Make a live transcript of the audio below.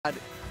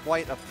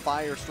quite a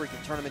fire streak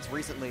of tournaments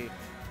recently.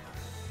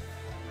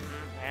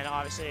 And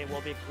obviously,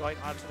 we'll be going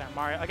on to that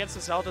Mario against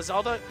the Zelda.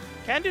 Zelda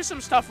can do some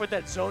stuff with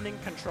that zoning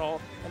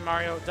control, and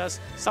Mario does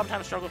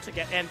sometimes struggle to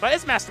get in, but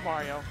it's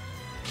Mastamario.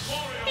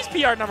 He's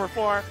PR number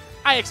 4.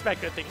 I expect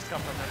good things to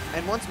come from him.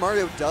 And once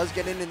Mario does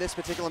get in this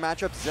particular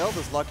matchup,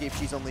 Zelda's lucky if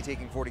she's only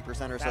taking 40%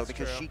 or so, That's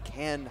because true. she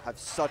can have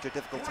such a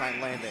difficult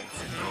time landing.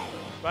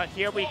 But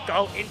here we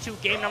go into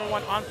game number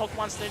 1 on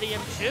Pokemon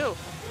Stadium 2.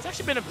 It's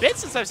actually been a bit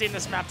since I've seen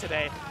this map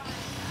today.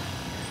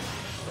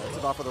 Starts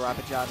it off with a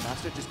rapid jab.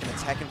 Master just going to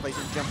tech in place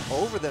and jump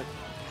over the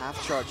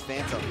half-charge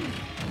Phantom.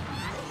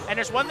 And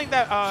there's one thing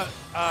that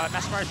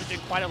Mastamario is doing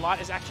quite a lot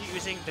is actually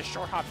using the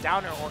short hop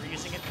downer or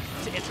using it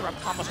to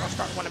interrupt combos or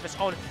start one of his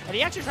own. And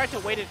he actually tried to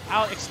wait it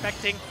out,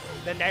 expecting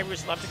the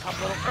Nehru's love to come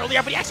a little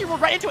earlier, but he actually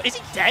rolled right into it. Is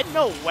he dead?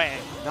 No way.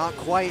 Not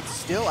quite.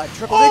 Still at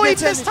triple Oh, he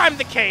digits. mistimed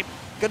the cape.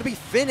 Going to be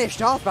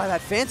finished off by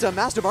that Phantom.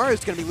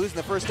 Mastamario's going to be losing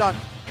the first stock.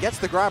 Gets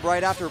the grab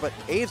right after, but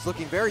Aves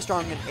looking very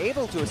strong and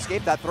able to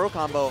escape that throw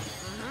combo.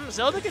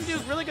 Zelda can do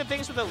really good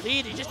things with a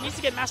lead. He just needs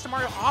to get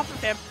Mastamario off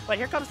of him, but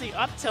here comes the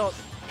up tilt.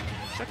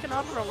 Checking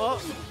up for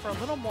a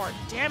little more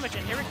damage,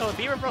 and here we go.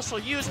 V reversal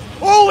used.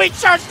 Oh, he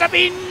charged up.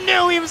 He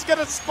knew he was going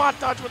to spot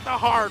dodge with the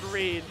hard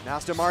read.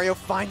 Mastamario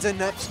finds a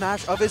net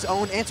smash of his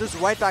own, answers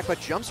right back, but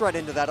jumps right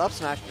into that up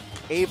smash.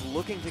 Abe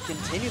looking to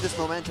continue this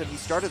momentum he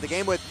started the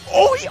game with.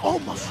 Oh,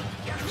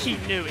 he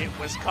knew it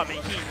was coming.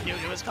 He knew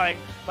it was coming,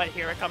 but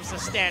here it comes the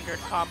standard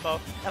combo.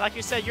 And like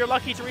you said, you're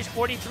lucky to reach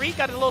 43.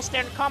 Got a little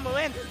standard combo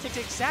in. Takes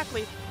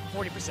exactly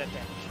 40% damage.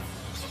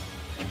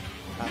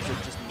 Master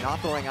just not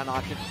throwing on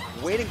option,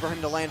 waiting for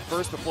him to land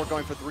first before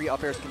going for 3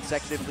 up airs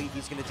consecutively.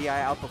 He's going to DI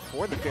out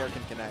before the fair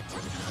can connect.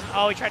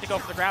 Oh, he tried to go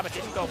for the grab, but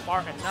didn't go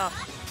far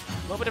enough.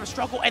 A little bit of a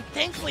struggle, and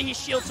thankfully he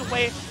shields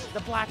away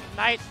the Black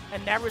Knight,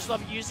 and Nehru's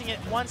Love using it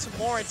once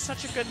more. It's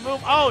such a good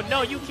move. Oh,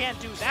 no, you can't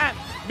do that.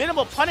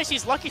 Minimal punish.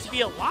 He's lucky to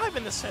be alive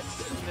in this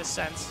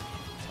sense.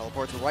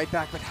 Teleports right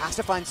back, but has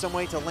to find some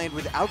way to land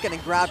without getting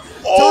grabbed.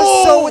 Oh!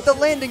 Does so with the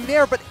landing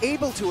there, but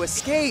able to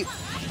escape.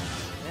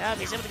 Yeah,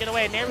 he's able to get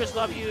away. Nehru's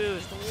Love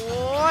used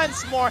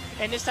once more,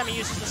 and this time he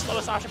uses the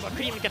slowest option, but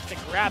couldn't even get the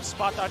grab,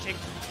 spot dodging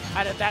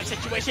out of that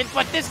situation.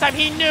 But this time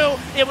he knew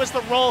it was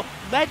the roll.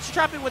 Ledge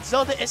trapping with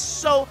Zelda is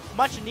so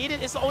much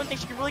needed. It's the only thing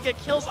she can really get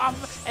kills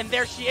off of, and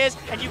there she is.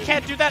 And you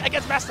can't do that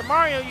against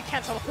Mastamario. You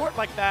can't teleport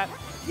like that.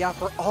 Yeah,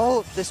 for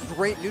all this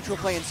great neutral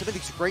play and some of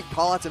these great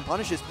callouts and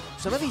punishes,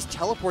 some of these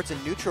teleports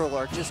in neutral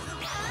are just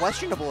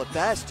questionable at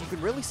best. You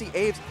can really see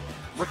Aves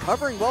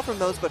recovering well from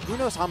those, but who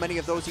knows how many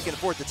of those he can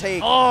afford to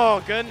take.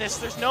 Oh, goodness.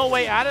 There's no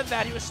way out of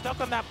that. He was stuck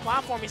on that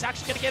platform. He's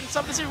actually going to get in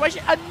some of the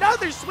situation.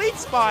 Another sweet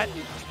spot.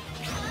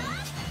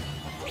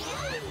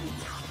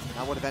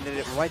 That would have ended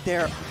it right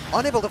there.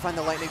 Unable to find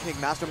the Lightning Kick,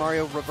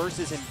 Mastamario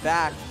reverses him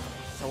back.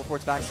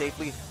 Teleports back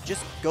safely.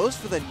 Just goes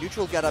for the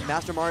neutral getup.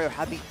 Mastamario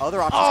had the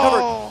other options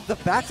covered.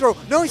 The back throw.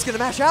 No, he's going to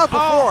mash out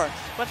before.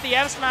 But the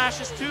F smash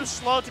is too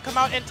slow to come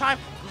out in time.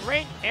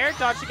 Great air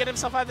dodge to get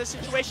himself out of this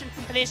situation.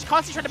 And he's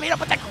constantly trying to beat up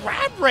with that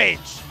grab rage.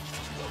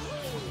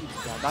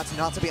 Yeah, that's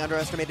not to be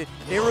underestimated.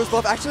 Nehru's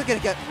Love actually going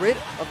to get rid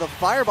of the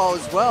fireball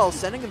as well,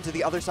 sending him to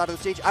the other side of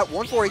the stage at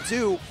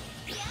 142.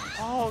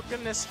 Oh,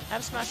 goodness.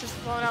 F smash is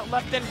going out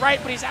left and right,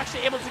 but he's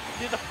actually able to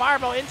do the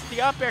fireball into the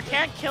up air.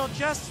 Can't kill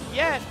just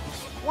yet.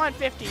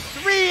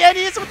 153, and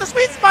he's with the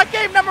sweet spot,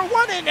 game number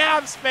 1 in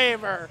Av's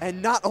favor.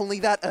 And not only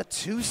that, a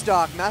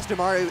 2-stock.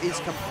 Mastamario is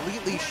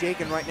completely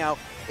shaken right now.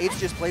 Aves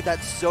just played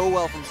that so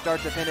well from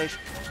start to finish.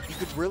 You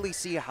could really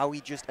see how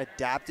he just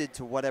adapted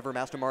to whatever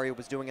Mastamario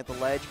was doing at the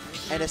ledge,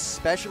 and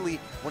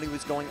especially when he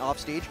was going off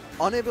stage,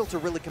 unable to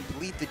really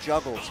complete the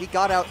juggles. He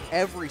got out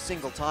every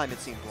single time, it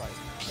seemed like.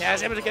 Yeah,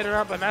 he's able to get it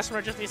up, but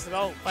Mastamario just needs to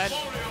go.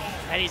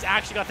 And he's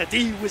actually got the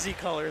D-Wizzy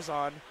colors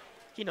on.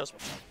 He knows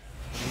what's up.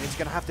 I mean, it's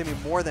going to have to be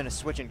more than a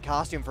switch in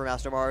costume for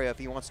Mastamario if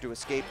he wants to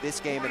escape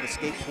this game and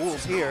escape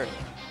pools here.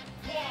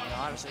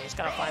 Honestly, he's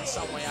got to find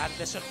some way out of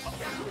this.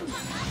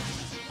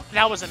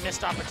 That was a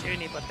missed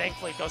opportunity, but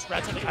thankfully it goes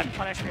relatively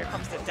unpunished. Here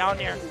comes the down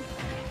air,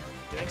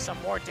 doing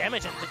some more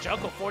damage into the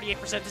juggle.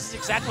 48%. This is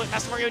exactly what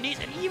Mastamario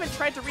needs, and he even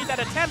tried to read that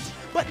attempt.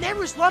 But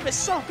Nehru's Love is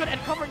so good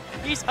at covering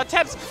these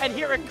attempts, and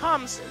here it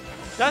comes.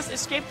 Does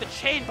escape the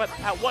chain, but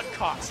at what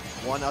cost?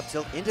 One up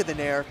tilt into the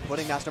Nair,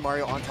 putting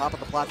Mastamario on top of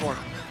the platform.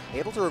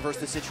 Able to reverse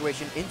the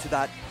situation into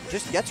that.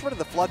 Just gets rid of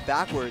the flood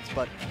backwards,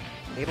 but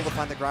able to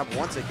find the grab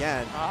once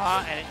again.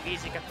 And an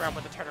easy confirm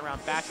with the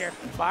turnaround back here.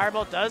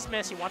 Fireball does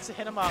miss. He wants to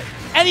hit him up.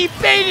 And he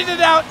baited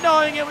it out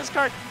knowing it was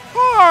card.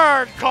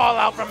 Hard call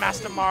out from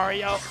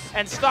Mastamario.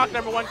 And stock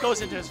number 1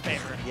 goes into his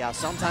favor. Yeah,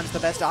 sometimes the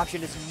best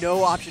option is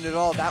no option at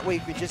all. That way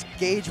you can just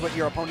gauge what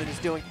your opponent is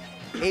doing.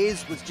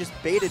 Aves was just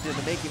baited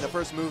into making the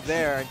first move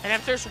there. And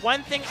if there's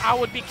one thing I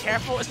would be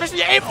careful,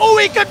 especially Aves. Oh,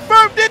 he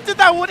confirmed into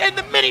that one, and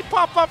the mini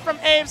pop-up from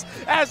Aves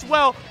as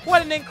well.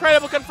 What an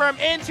incredible confirm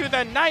into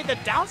the Knight, the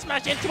down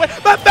smash into it.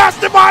 But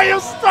Mastamario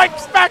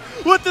strikes back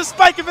with the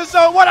spike of his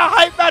own. What a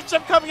hype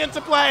matchup coming into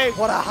play.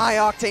 What a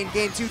high-octane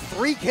game, too.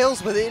 3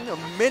 kills within a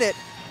minute.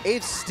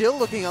 Aves still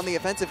looking on the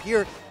offensive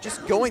here,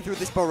 just going through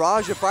this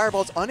barrage of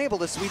fireballs, unable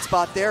to sweet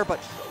spot there, but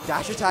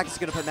dash attack is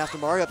going to put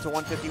Mastamario up to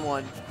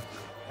 151.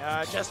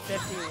 Just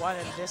 51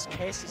 in this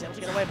case. He's able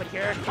to get away, but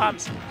here it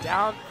comes.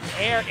 Down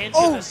air into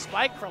the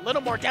spike for a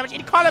little more damage.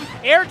 And he caught him.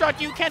 Air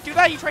dodge, you can't do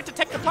that. He tried to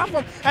take the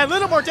platform, and a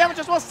little more damage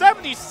as well.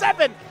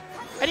 77!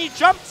 And he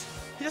jumped.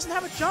 He doesn't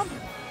have a jump.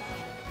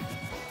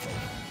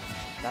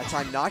 That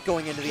time not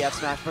going into the F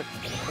smash, but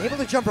able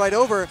to jump right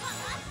over.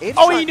 Aves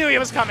he knew he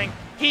was coming.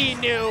 He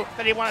knew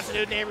that he wanted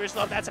to do neighbor's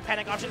love. That's a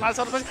panic option. A lot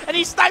of Zelda, and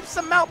he snipes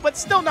him out, but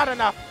still not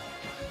enough.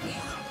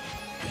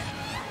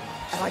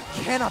 And I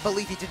cannot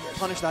believe he didn't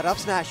punish that up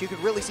smash. You could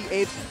really see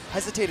Aves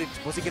hesitated.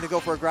 Was he going to go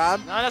for a grab?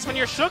 No, that's when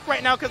you're shook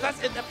right now, because that's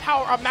the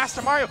power of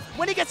Mastamario.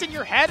 When he gets in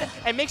your head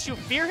and makes you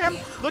fear him,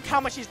 look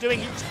how much he's doing.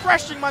 He's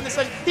crushing him on this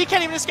edge. He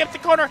can't even escape the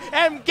corner,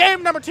 and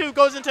game number 2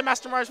 goes into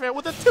Mastamario's favor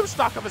with a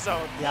 2-stock of his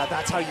own. Yeah,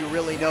 that's how you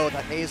really know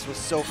that Aves was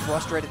so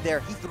frustrated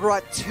there. He threw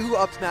out 2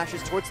 up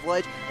smashes towards the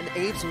ledge, and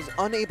Aves was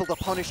unable to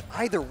punish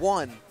either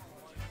one.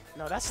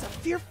 No, that's the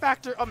fear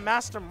factor of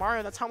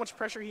Mastamario. That's how much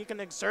pressure he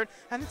can exert,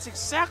 and it's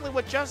exactly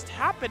what just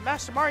happened.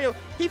 Mastamario,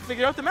 he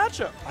figured out the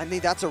matchup. I mean,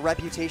 that's a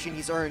reputation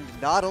he's earned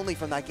not only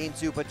from that game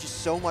too, but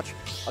just so much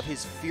of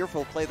his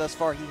fearful play thus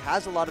far. He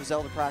has a lot of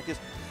Zelda practice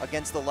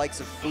against the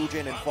likes of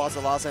Fujin and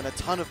Fwazalaza and a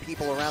ton of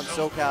people around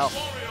SoCal.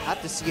 Have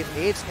to see if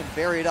Aves can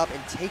vary it up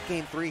and take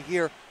game 3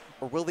 here,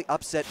 or will the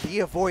upset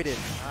be avoided?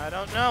 I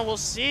don't know. We'll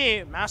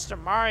see.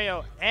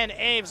 Mastamario and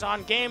Aves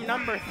on game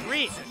number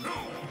 3.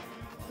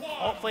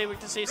 Hopefully we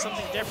can see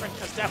something different,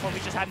 because definitely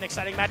we just had an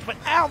exciting match. But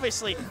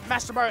obviously,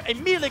 Mastamario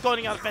immediately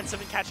going on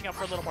offensive and catching up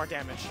for a little more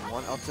damage.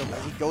 One up tilt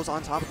as he goes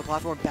on top of the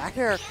platform. Back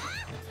air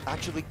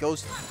actually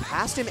goes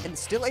past him and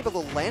still able to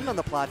land on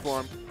the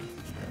platform.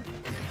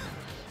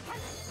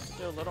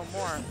 Do a little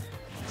more.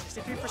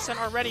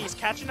 63% already. He's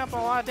catching up on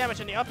a lot of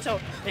damage in the up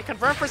tilt. They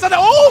convert for Zelda.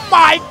 Oh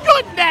my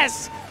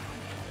goodness!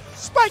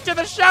 Spike to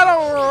the shadow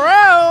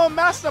realm.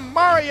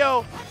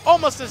 Mastamario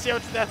almost a 0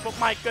 to death, but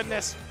my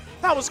goodness.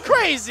 That was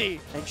crazy!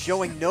 And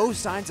showing no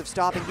signs of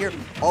stopping here.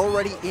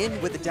 Already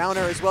in with the down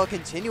air as well,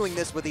 continuing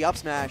this with the up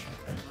smash.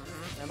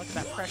 And look at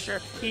that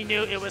pressure. He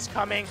knew it was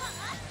coming.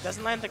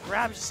 Doesn't land the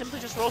grab, simply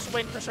just rolls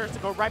away for Surge to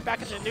go right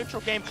back into the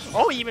neutral game.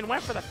 Oh, he even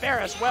went for the fair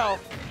as well.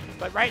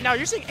 But right now,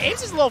 you're seeing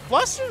Aves is a little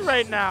flustered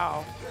right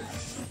now.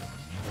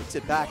 Takes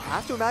it back.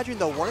 Have to imagine,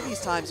 though, one of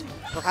these times,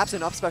 perhaps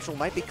an up special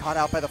might be caught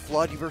out by the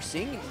flood. You were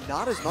seeing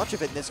not as much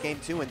of it in this game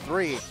 2 and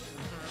 3.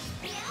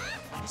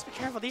 Just be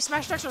careful. These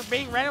smash attacks are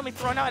being randomly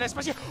thrown out, and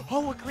especially,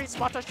 a great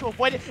spot touch to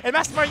avoid it. And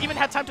Mastamario even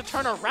had time to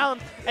turn around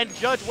and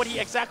judge what he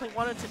exactly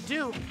wanted to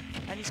do,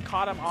 and he's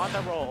caught him on the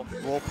roll.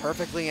 Roll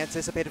perfectly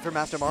anticipated for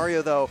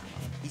Mastamario, though.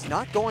 He's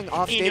not going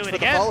off stage for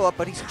the follow-up,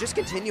 but he's just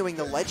continuing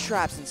the ledge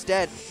traps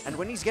instead. And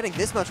when he's getting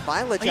this much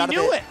mileage out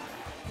of it,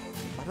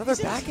 another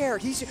back air.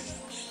 He's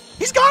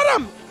got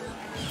him!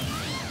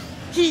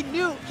 He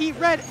knew, he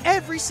read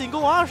every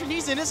single option.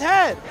 He's in his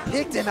head.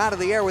 Picked him out of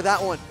the air with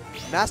that one.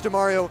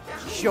 Mastamario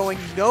showing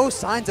no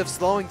signs of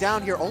slowing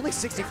down here, only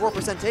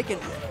 64% taken.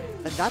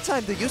 And that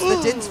time, the use of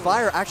the Din's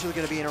Fire actually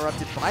going to be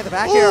interrupted by the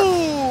back air.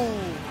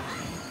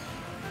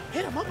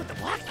 Hit him up with the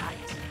Black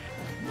Knight.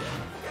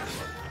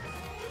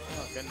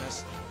 Oh,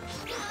 goodness.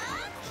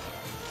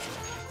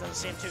 Doesn't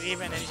seem too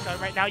even, and he's got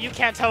right now. You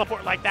can't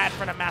teleport like that in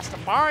front of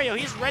Mastamario.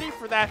 He's ready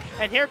for that,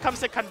 and here comes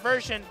the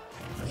conversion.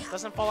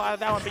 Doesn't fall out of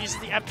that one, but uses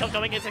the up tilt,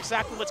 knowing it's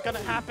exactly what's going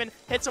to happen.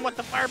 Hits him with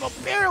the fireball,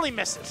 barely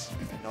misses.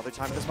 Another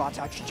time with the spot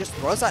touch, just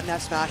throws out an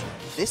F smash.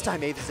 This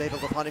time Aves is able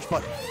to punish,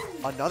 but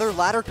another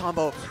ladder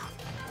combo.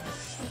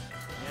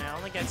 Yeah,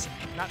 only gets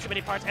not too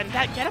many parts, and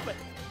that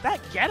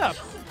getup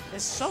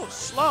is so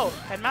slow.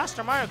 And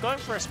Mastamario going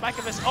for a spike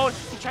of his own.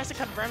 He tries to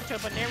convert him to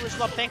it, but Nehru's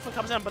love thankfully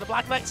comes in. But the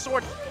Black Knight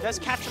Sword does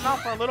catch him out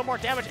for a little more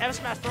damage. M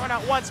smash thrown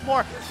out once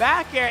more.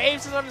 Back air.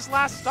 Aves is on his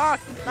last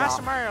stock.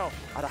 Mastamario.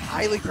 At a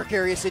highly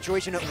precarious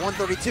situation at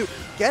 132.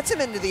 Gets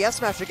him into the F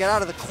smash to get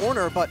out of the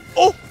corner, but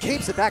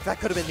keeps it back. That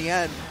could have been the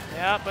end.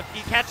 Yeah, but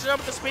he catches up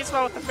with the sweet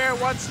spot with the fair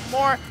once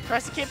more.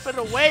 Tries to keep it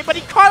away, but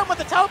he caught him with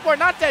the teleport.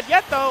 Not dead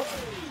yet, though.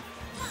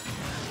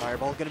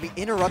 Fireball going to be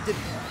interrupted.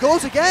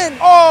 Goes again.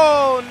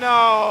 Oh,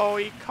 no.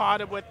 He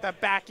caught him with the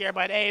back air,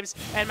 but Aves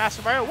and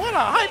Mastamario. What a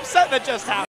hype set that just happened.